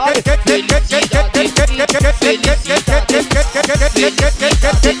 dá felicidade, felicidade,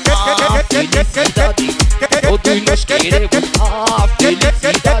 felicidade. Todos nós queremos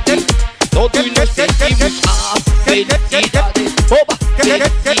felicidade. Todos nós sentimos felicidade. Oba,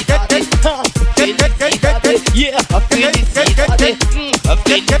 felicidade. Felicidade, a felicidade, a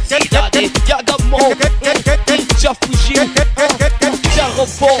felicidade, já gamou, já fugiu, já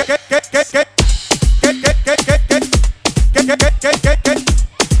roubou.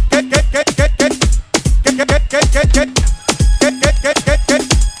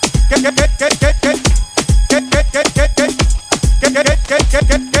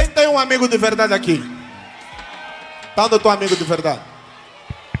 Quem tem um amigo de verdade aqui? Tá onde é teu amigo de verdade?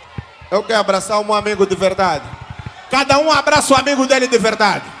 Eu quero abraçar um amigo de verdade. Cada um abraça o amigo dele de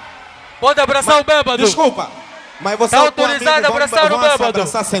verdade. Pode abraçar o bêbado. Desculpa, mas você é é autorizado a abraçar o bêbado.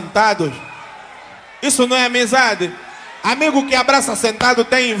 Abraçar sentados. Isso não é amizade. Amigo que abraça sentado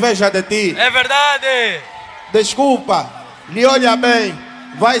tem inveja de ti. É verdade. Desculpa, lhe olha bem.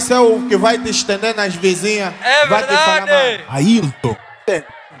 Vai ser o que vai te estender nas vizinhas. É vai verdade. Te falar, Ailton.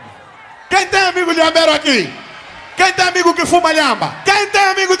 Quem tem amigo de Amero aqui? Quem tem amigo que fuma lhamba? Quem tem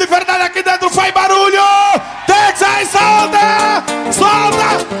amigo de verdade aqui dentro faz barulho? Texas, solta!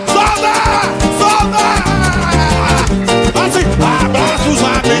 Solta! Solta! Solta! Assim, abraços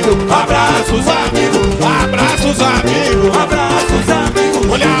amigos, abraços amigos, abraços amigos, abraços amigos,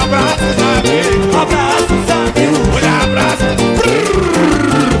 olha abraços amigos, abraços amigos, olha abraços.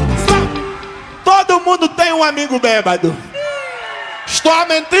 Todo mundo tem um amigo bêbado. Estou a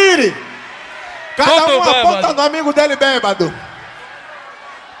mentir? Cada um aponta no amigo dele bêbado.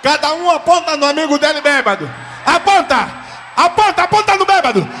 Cada um aponta no amigo dele bêbado. Aponta! Aponta, aponta no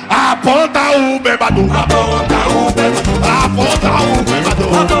bêbado. Aponta o bêbado. Aponta o bêbado. Aponta o bêbado.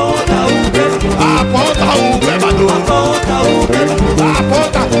 Aponta o bêbado. Aponta o bêbado. Aponta o bêbado.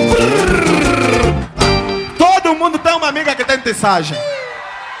 Aponta. Todo mundo tem uma amiga que tem tissagem.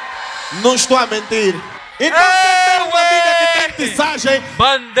 Não estou a mentir. Então quem tem uma amiga que tem tissagem,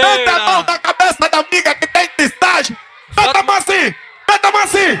 meta a mão na cabeça da amiga que tem tissagem. Meta a mão assim. Meta a mão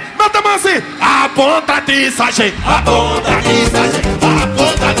assim, meta a mão assim. Aponta a tissagem, aponta a tissagem,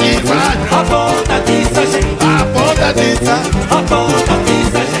 aponta a tissagem, aponta a tissagem, aponta a tissagem, aponta a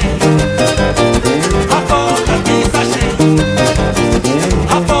tissagem, aponta a tissagem,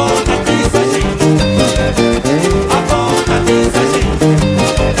 aponta a tissagem, aponta a tissagem.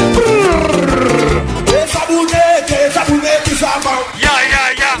 Sabonete, sabonete, sabão.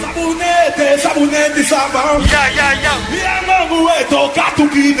 Sabonete, sabonete, sabão. Minha mão é tocar tu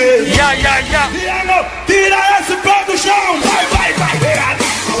que vê. Minha mão, tira esse pé do chão. Vai, vai, vai.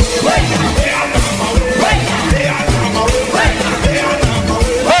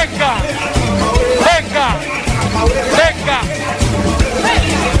 Vem cá. Vem cá. Vem cá.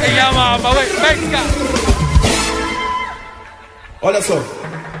 Vem cá. Olha só.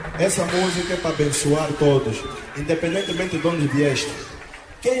 Essa música é para abençoar todos, independentemente de onde vieste.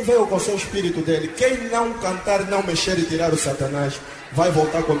 Quem veio com o seu espírito dele, quem não cantar, não mexer e tirar o Satanás, vai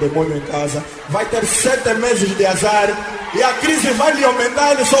voltar com o demônio em casa, vai ter 7 meses de azar e a crise vai lhe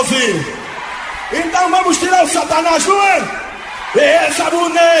aumentar ele sozinho. Então vamos tirar o Satanás, não é?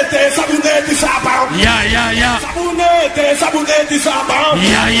 Sabonete, sabonete, sabão. Sabonete, sabonete, sabão.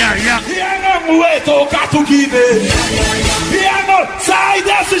 Mueto, catuguine. Sai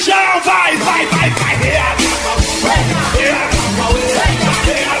desse chão, vai.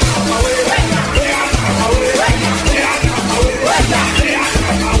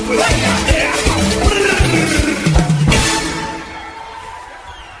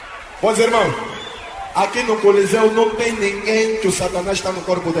 Pois irmão, aqui no Coliseu não tem ninguém que o Satanás está no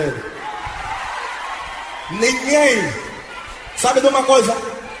corpo dele. Ninguém. Sabe de uma coisa?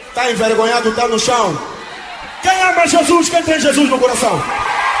 Está envergonhado, está no chão. Quem ama Jesus? Quem tem Jesus no coração?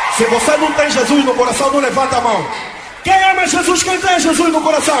 Se você não tem Jesus no coração, não levanta a mão. Quem ama Jesus? Quem tem Jesus no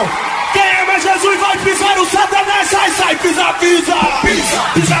coração? Quem ama Jesus vai pisar o Satanás. Sai, pisa. Pisa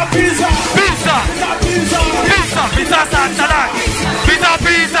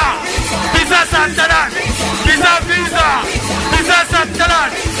Satanás. Pisa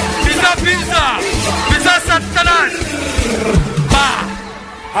Satanás. Pisa Satanás.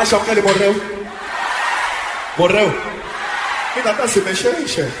 Pá. Acham que ele morreu? Morreu? Ainda está se mexendo,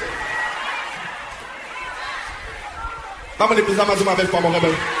 chefe. Vamos lhe pisar mais uma vez para morrer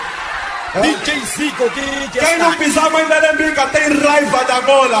bem. DJ Zico, DJ. Quem não pisar mais nem brinca, tem raiva da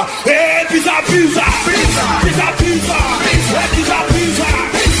bola. Pisa.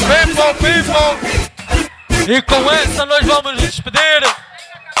 People. E com essa nós vamos nos despedir.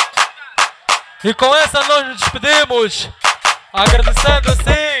 E com essa nós nos despedimos. Agradecendo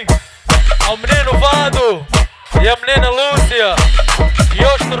assim ao menino Vado e à menina Lúcia, que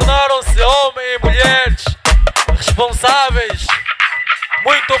hoje tornaram-se homens e mulheres responsáveis.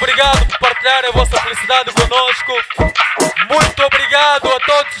 Muito obrigado por partilharem a vossa felicidade conosco. Muito obrigado a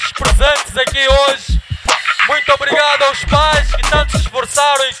todos os presentes aqui hoje. Muito obrigado aos pais que tanto se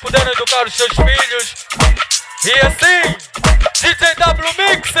esforçaram e puderam educar os seus filhos. E assim, DJ W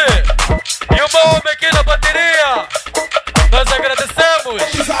Mix e o meu homem aqui na bateria, nós agradecemos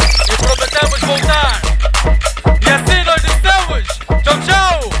e prometemos voltar. E assim nós dissemos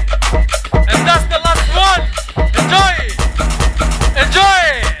tchau. And that's the last one.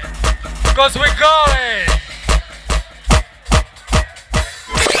 Enjoy, because we're going.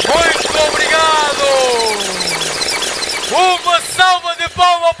 Muito obrigado. Uma salva de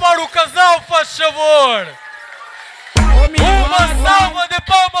palmas para o casal, faz favor. Uma salva de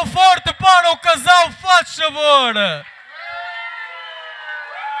palmas forte para o casal, faz favor.